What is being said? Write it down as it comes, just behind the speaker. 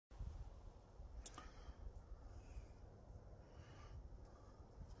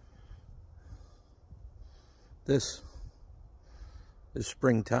This is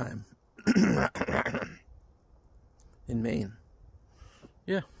springtime in Maine.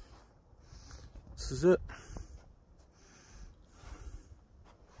 Yeah, this is it.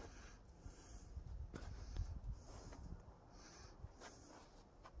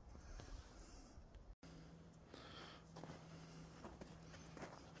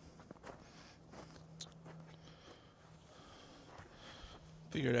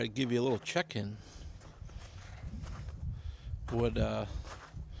 Figured I'd give you a little check-in. What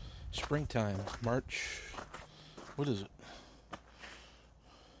springtime, March, what is it?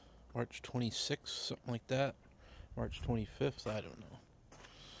 March 26th, something like that. March 25th, I don't know.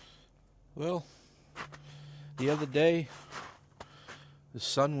 Well, the other day, the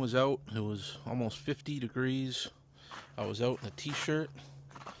sun was out. It was almost 50 degrees. I was out in a t-shirt.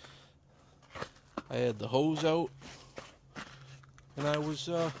 I had the hose out. And I was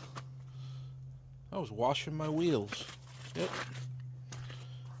washing my wheels. Yep.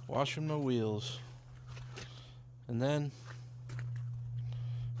 Washing my wheels. And then,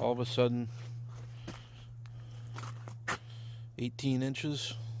 all of a sudden, 18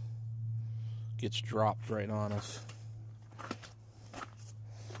 inches gets dropped right on us.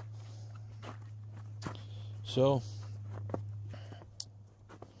 So,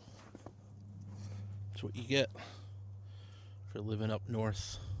 that's what you get for living up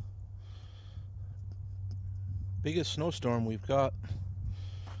north. Biggest snowstorm we've got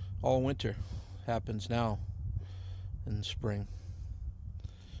all winter happens now in the spring.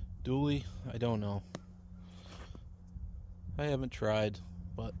 Dually, I don't know. I haven't tried,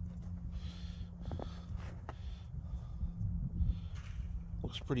 but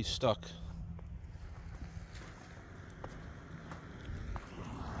looks pretty stuck.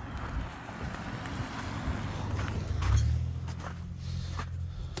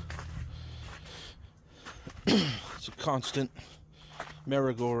 It's a constant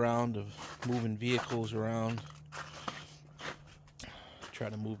merry-go-round of moving vehicles around. Try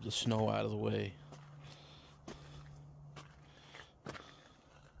to move the snow out of the way.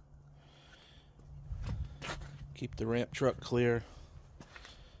 Keep the ramp truck clear.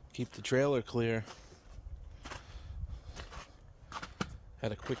 Keep the trailer clear.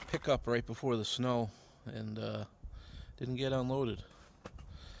 Had a quick pickup right before the snow and didn't get unloaded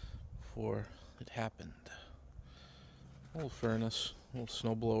before it happened. A little furnace, a little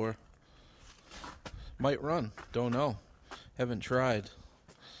snowblower. Might run, don't know. Haven't tried.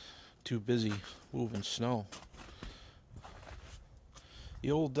 Too busy moving snow.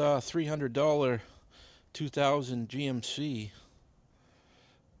 The old $300 2000 GMC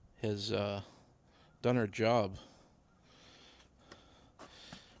has done her job.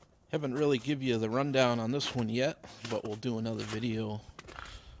 Haven't really give you the rundown on this one yet, but we'll do another video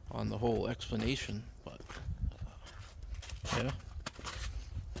on the whole explanation. But yeah,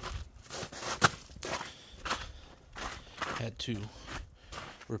 had to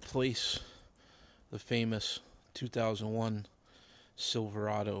replace the famous 2001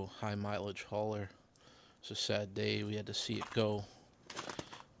 Silverado high mileage hauler. It's a sad day, we had to see it go,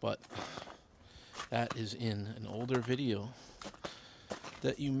 but that is in an older video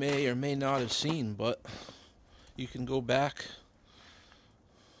that you may or may not have seen, but you can go back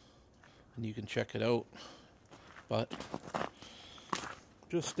and you can check it out. But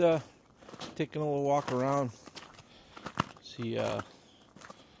just taking a little walk around, see all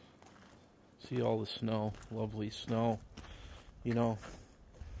the snow, lovely snow. You know,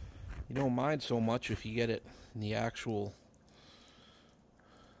 you don't mind so much if you get it in the actual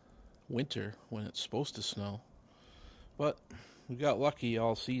winter when it's supposed to snow. But we got lucky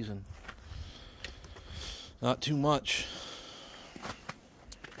all season. Not too much.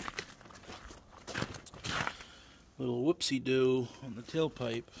 Little whoopsie-doo on the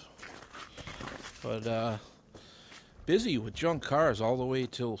tailpipe. But busy with junk cars all the way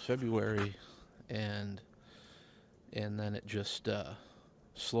till February, and then it just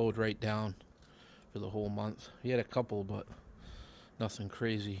slowed right down for the whole month. We had a couple, but nothing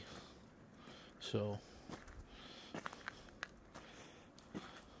crazy. So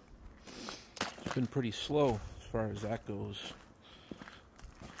it's been pretty slow as far as that goes.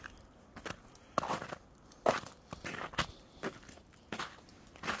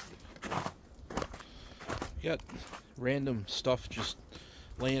 Got random stuff just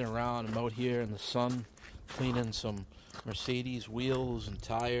laying around. I'm out here in the sun cleaning some Mercedes wheels and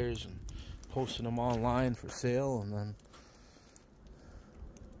tires and posting them online for sale, and then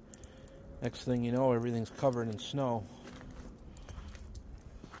next thing you know, everything's covered in snow.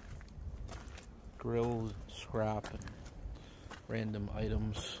 Grills, scrap, and random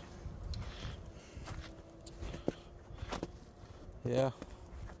items. Yeah.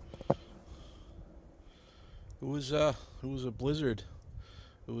 It was a blizzard.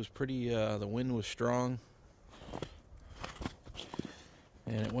 It was pretty, the wind was strong.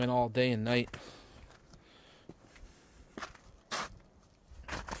 And it went all day and night.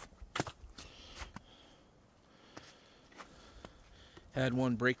 Had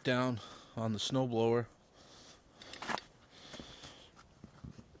one breakdown on the snowblower.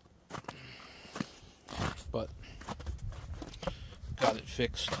 But got it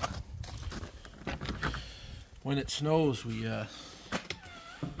fixed. When it snows, we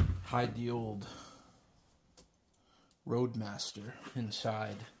hide the old Roadmaster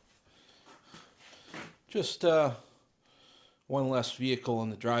inside. Just one less vehicle in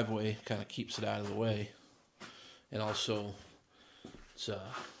the driveway, kind of keeps it out of the way. And also, it's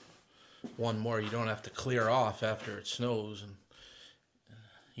one more you don't have to clear off after it snows. And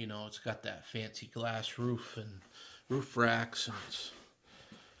you know, it's got that fancy glass roof and roof racks, and it's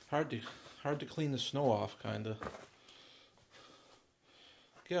hard to clean the snow off, kind of.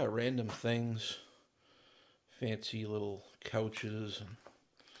 Got random things, fancy little couches and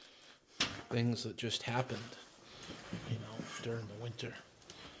things that just happened, you know, during the winter.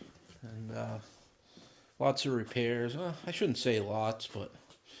 And lots of repairs. I shouldn't say lots, but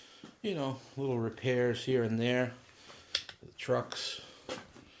you know, little repairs here and there. The trucks,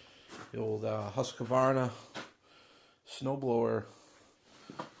 the old Husqvarna snowblower,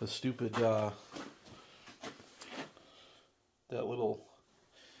 the stupid that little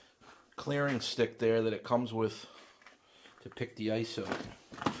clearing stick there that it comes with to pick the ice out.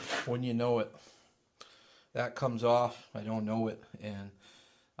 When you know it, that comes off. I don't know it, and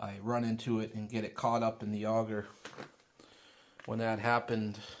I run into it and get it caught up in the auger. When that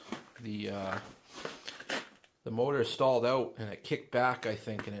happened, the motor stalled out and it kicked back, I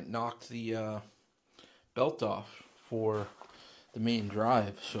think, and it knocked the belt off for the main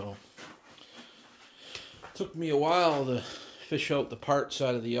drive. So it took me a while to fish out the part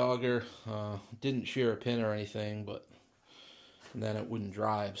side of the auger. Didn't shear a pin or anything, but and then it wouldn't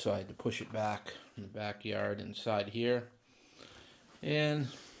drive, so I had to push it back in the backyard inside here and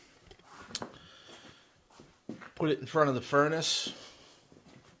put it in front of the furnace.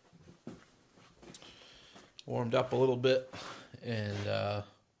 Warmed up a little bit and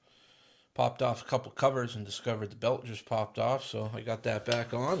popped off a couple covers and discovered the belt just popped off, so I got that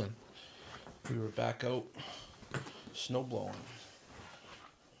back on and we were back out snow blowing.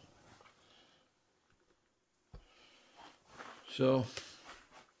 So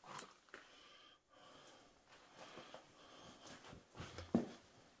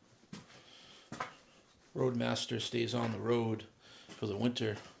Roadmaster stays on the road for the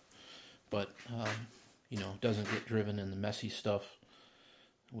winter, but you know, doesn't get driven in the messy stuff.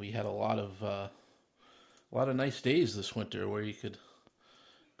 We had a lot of nice days this winter where you could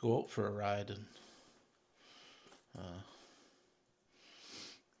go out for a ride, and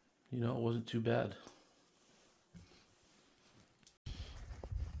you know, it wasn't too bad.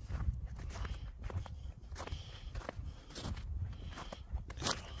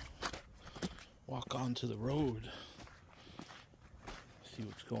 Walk onto the road, see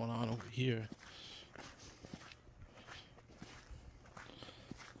what's going on over here.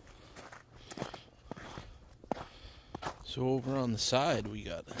 So over on the side we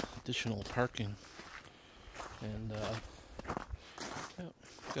got additional parking, and yeah,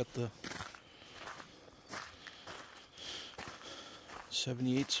 got the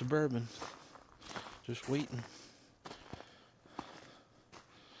 78 Suburban just waiting.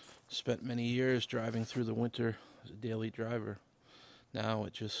 Spent many years driving through the winter as a daily driver. Now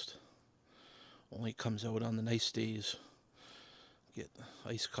it just only comes out on the nice days. Get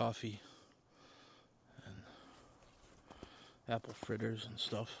iced coffee and apple fritters and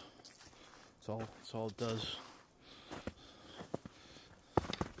stuff. That's all it does.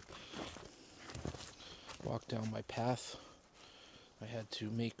 Walk down my path I had to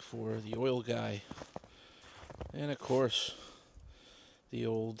make for the oil guy. And of course, the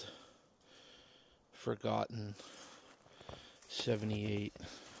old forgotten 78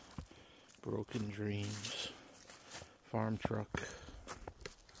 Broken Dreams farm truck.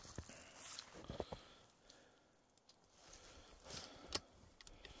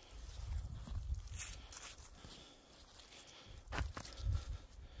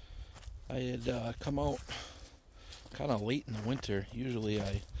 I had come out kind of late in the winter. Usually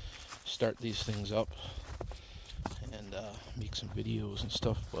I start these things up and make some videos and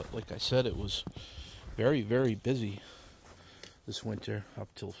stuff, but like I said, it was very, very busy this winter up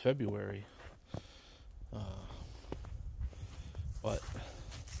till February. But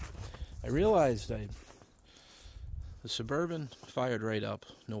I realized The Suburban fired right up,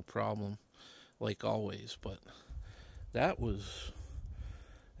 no problem, like always, but that was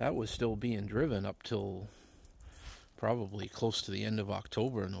still being driven up till probably close to the end of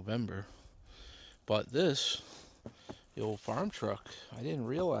October and November. But this, the old farm truck, I didn't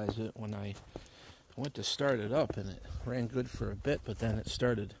realize it when I went to start it up, and it ran good for a bit, but then it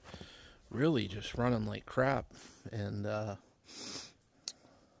started really just running like crap. And I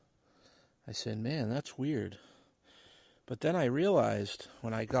said, man, that's weird. But then I realized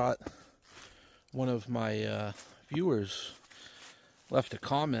when I got one of my viewers left a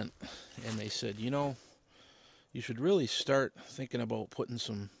comment, and they said, you know, you should really start thinking about putting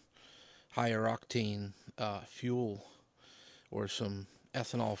some higher octane fuel or some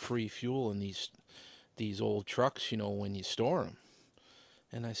ethanol free fuel in these old trucks, you know, when you store them.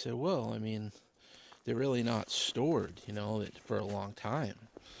 And I said, well, I mean, they're really not stored, you know, for a long time.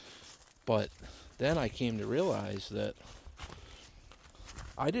 But then I came to realize that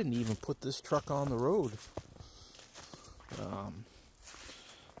I didn't even put this truck on the road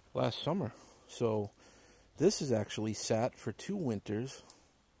last summer. So this is actually sat for 2 winters.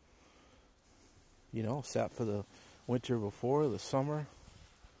 You know, sat for the winter before, the summer,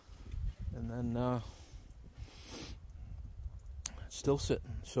 and then it's still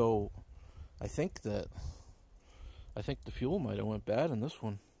sitting. So I think the fuel might have went bad in this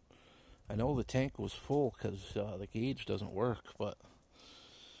one. I know the tank was full because the gauge doesn't work, but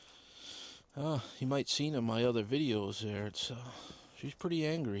you might seen in my other videos there. She's pretty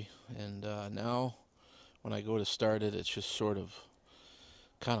angry, and now when I go to start it, it's just sort of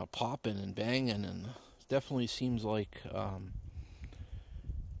kind of popping and banging, and definitely seems like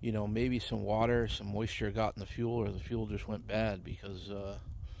you know, maybe some water, some moisture got in the fuel, or the fuel just went bad, because the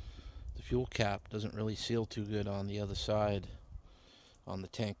fuel cap doesn't really seal too good on the other side on the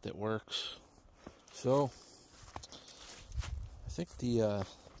tank that works. So I think the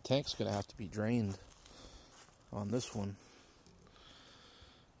tank's gonna have to be drained on this one,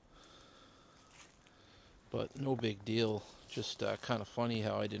 but no big deal. Just kind of funny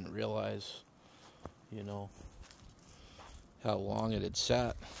how I didn't realize, you know, how long it had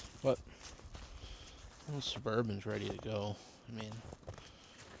sat. But the Suburban's ready to go. I mean,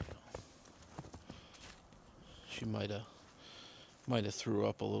 she might have threw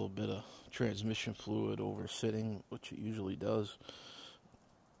up a little bit of transmission fluid over sitting, which it usually does.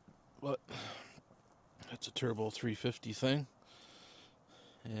 But it's a turbo 350 thing,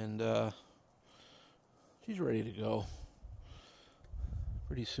 and she's ready to go.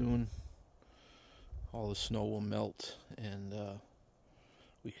 Pretty soon all the snow will melt, and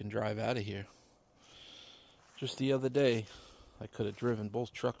we can drive out of here. Just the other day I could have driven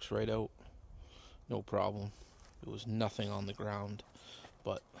both trucks right out, no problem. There was nothing on the ground,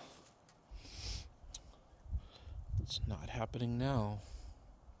 but it's not happening now.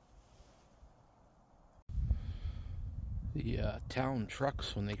 The town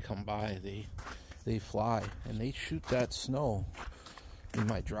trucks, when they come by, they fly, and they shoot that snow in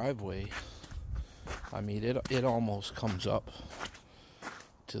my driveway. I mean, it almost comes up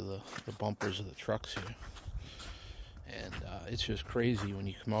to the bumpers of the trucks here, and it's just crazy when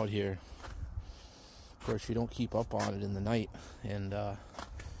you come out here. Of course, you don't keep up on it in the night, and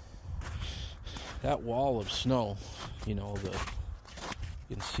that wall of snow, you know,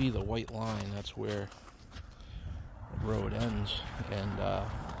 you can see the white line. That's where the road ends, and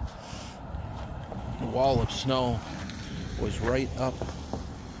the wall of snow was right up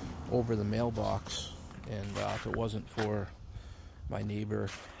over the mailbox. And if it wasn't for my neighbor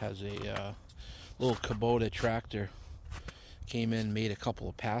has a little Kubota tractor, came in, made a couple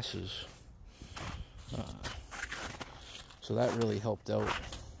of passes, so that really helped out.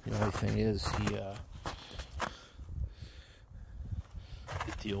 The only thing is he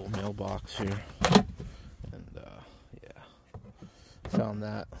hit the old mailbox here, and yeah, found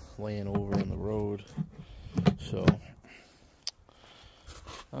that laying over in the road, so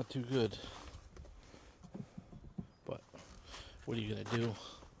not too good. But what are you gonna do?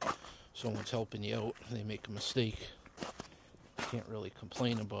 Someone's helping you out, they make a mistake. Can't really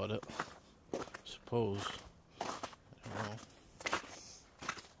complain about it, I suppose. I don't know.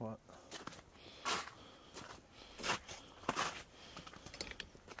 What?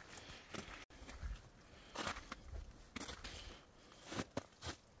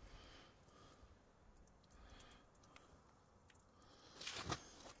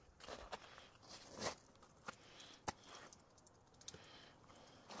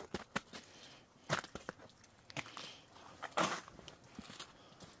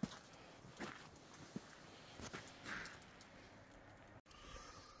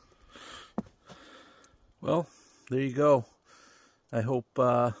 Well, there you go. I hope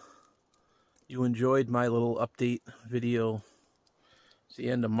you enjoyed my little update video. It's the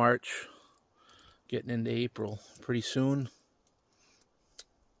end of March, getting into April pretty soon.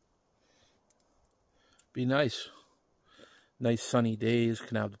 Be nice. Nice sunny days.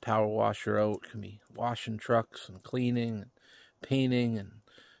 Can have the power washer out. Can be washing trucks and cleaning and painting and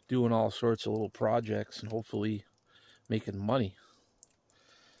doing all sorts of little projects and hopefully making money.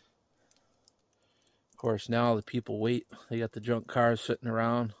 Of course, now the people wait. They got the junk cars sitting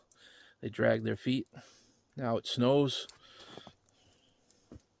around. They drag their feet. Now it snows.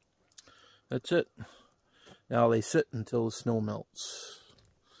 That's it. Now they sit until the snow melts.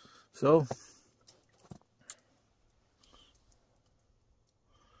 So,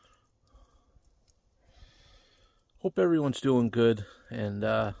 hope everyone's doing good, and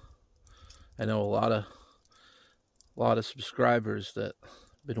I know a lot of subscribers that have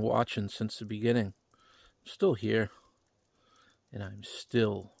been watching since the beginning. I'm still here, and I'm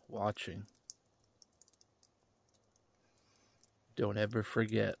still watching. Don't ever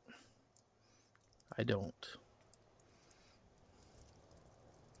forget. I don't.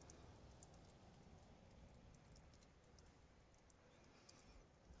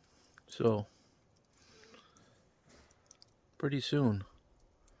 So, pretty soon,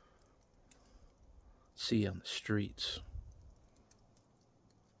 see you on the streets.